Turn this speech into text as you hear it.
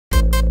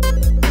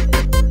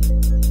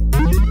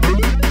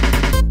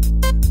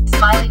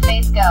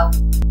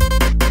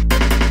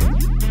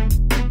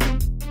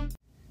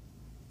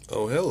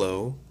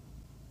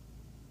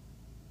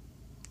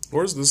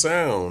Where's the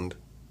sound?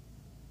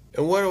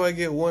 And why do I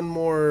get one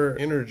more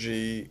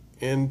energy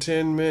in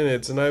 10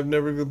 minutes and I've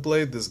never even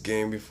played this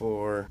game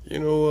before? You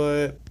know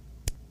what?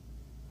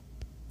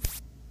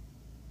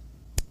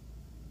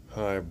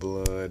 Hi,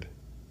 blood.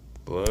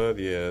 Blood,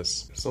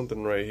 yes. There's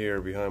something right here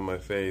behind my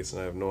face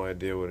and I have no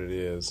idea what it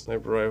is.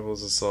 Sniper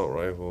rifles, assault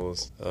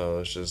rifles.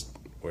 Oh, it's just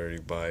where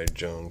you buy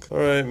junk.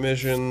 Alright,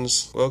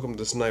 missions. Welcome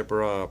to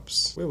Sniper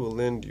Ops. We will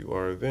lend you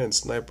our event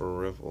Sniper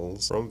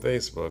Rifles from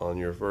Facebook on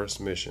your first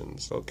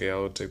missions. Okay, I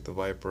will take the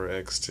Viper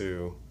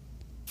X2.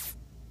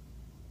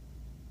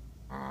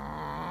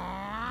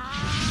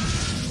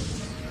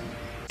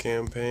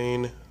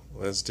 Campaign.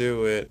 Let's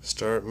do it.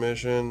 Start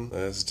mission.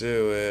 Let's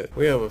do it.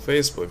 We have a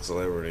Facebook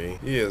celebrity.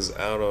 He is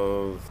out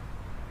of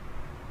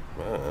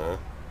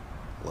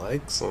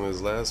likes on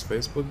his last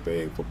Facebook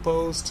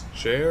post,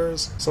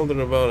 shares, something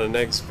about an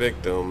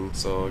ex-victim.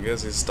 So I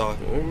guess he's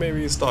stalking.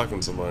 Maybe he's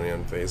stalking somebody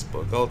on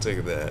Facebook. I'll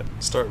take that.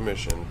 Start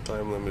mission.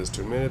 Time limit is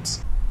 2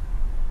 minutes.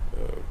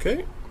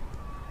 Okay.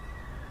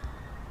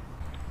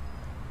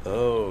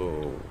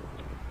 Oh,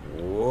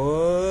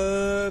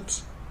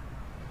 what?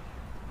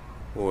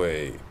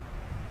 Wait.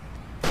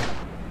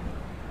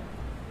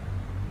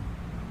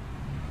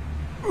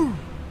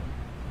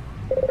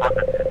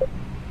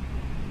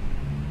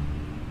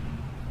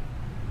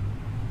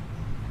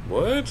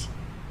 What?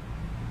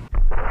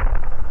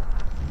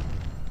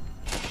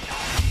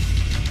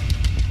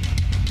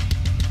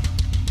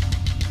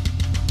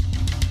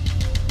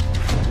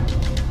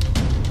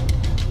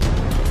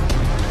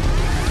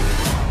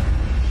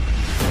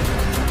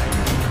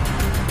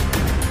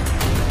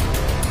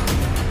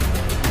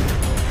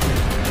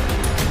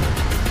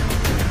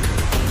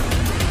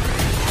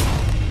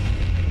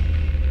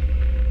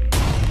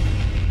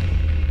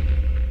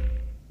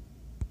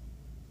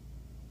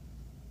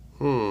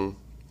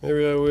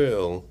 Maybe I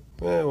will.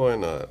 Why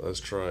not? Let's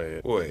try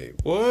it.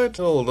 Wait, what?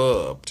 Hold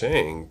up.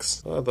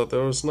 Tanks? I thought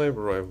there were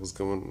sniper rifles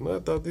coming. I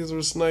thought these were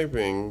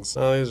snipings.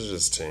 Oh, these are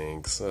just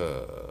tanks.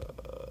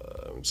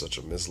 I'm such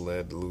a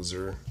misled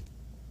loser.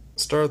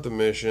 Start the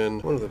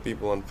mission. One of the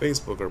people on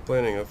Facebook are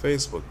planning a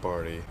Facebook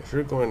party. If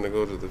you're going to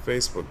go to the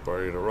Facebook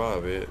party to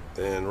rob it,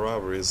 then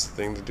robbery is the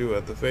thing to do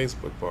at the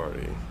Facebook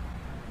party.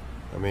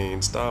 I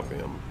mean, stop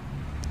him.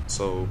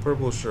 So,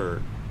 purple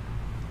shirt.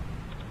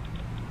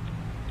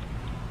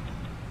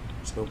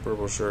 There's no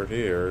purple shirt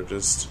here,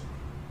 just...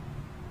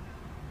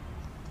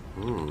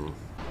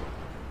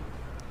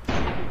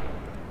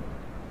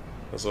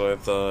 That's what I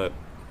thought.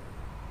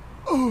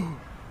 Oh!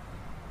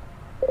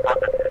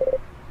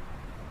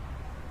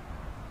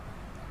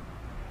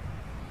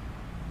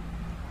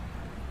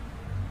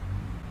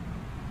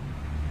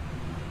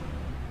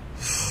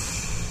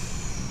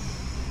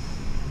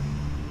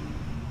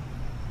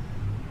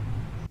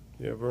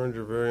 You have earned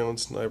your very own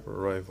sniper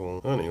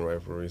rifle. Hunting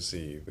rifle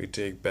received. We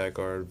take back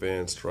our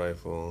advanced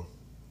rifle.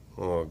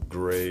 Oh,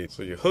 great.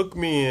 So you hook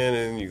me in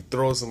and you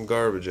throw some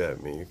garbage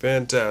at me.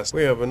 Fantastic.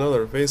 We have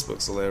another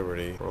Facebook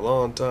celebrity. For a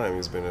long time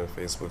he's been a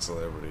Facebook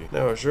celebrity.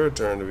 Now it's your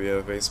turn to be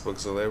a Facebook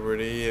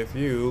celebrity if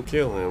you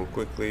kill him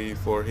quickly,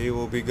 for he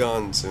will be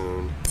gone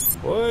soon.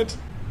 What?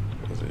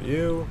 Is it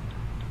you?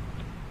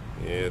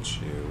 Yeah, it's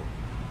you.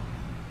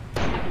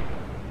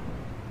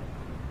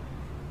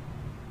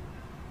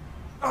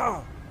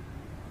 Ah!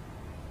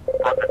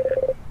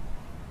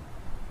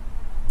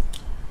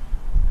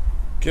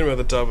 Get him at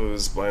the top of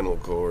his spinal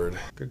cord.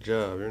 Good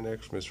job, your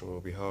next mission will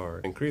be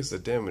hard. Increase the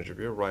damage of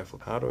your rifle.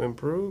 How to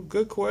improve?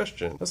 Good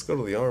question. Let's go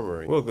to the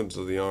armory. Welcome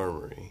to the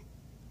armory.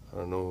 I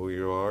don't know who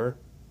you are.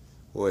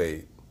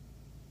 Wait.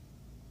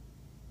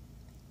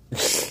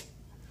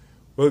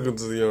 Welcome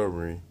to the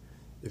armory.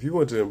 If you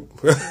want to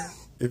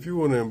if you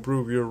want to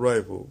improve your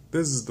rifle,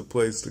 this is the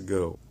place to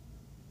go.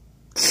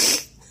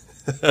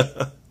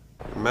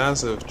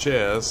 Massive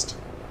chest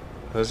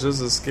has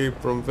just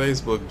escaped from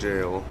Facebook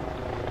jail.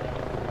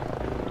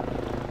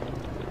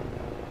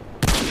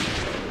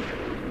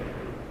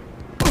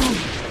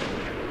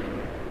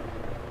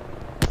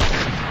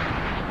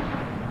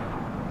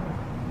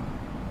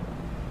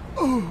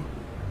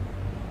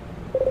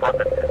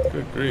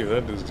 Good grief,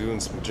 that dude's doing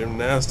some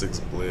gymnastics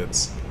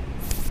blitz.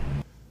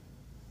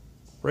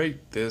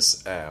 Rate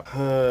this app.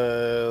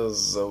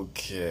 It's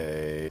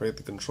okay. Rate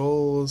the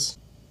controls.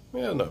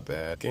 Yeah, not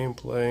bad.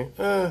 Gameplay,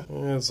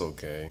 it's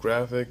okay.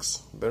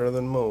 Graphics, better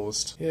than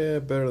most. Yeah,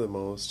 better than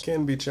most.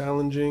 Can be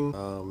challenging.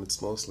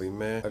 It's mostly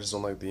meh. I just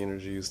don't like the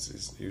energy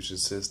usage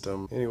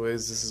system.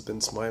 Anyways, this has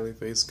been Smiley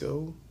Face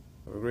Go.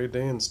 Have a great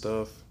day and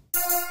stuff.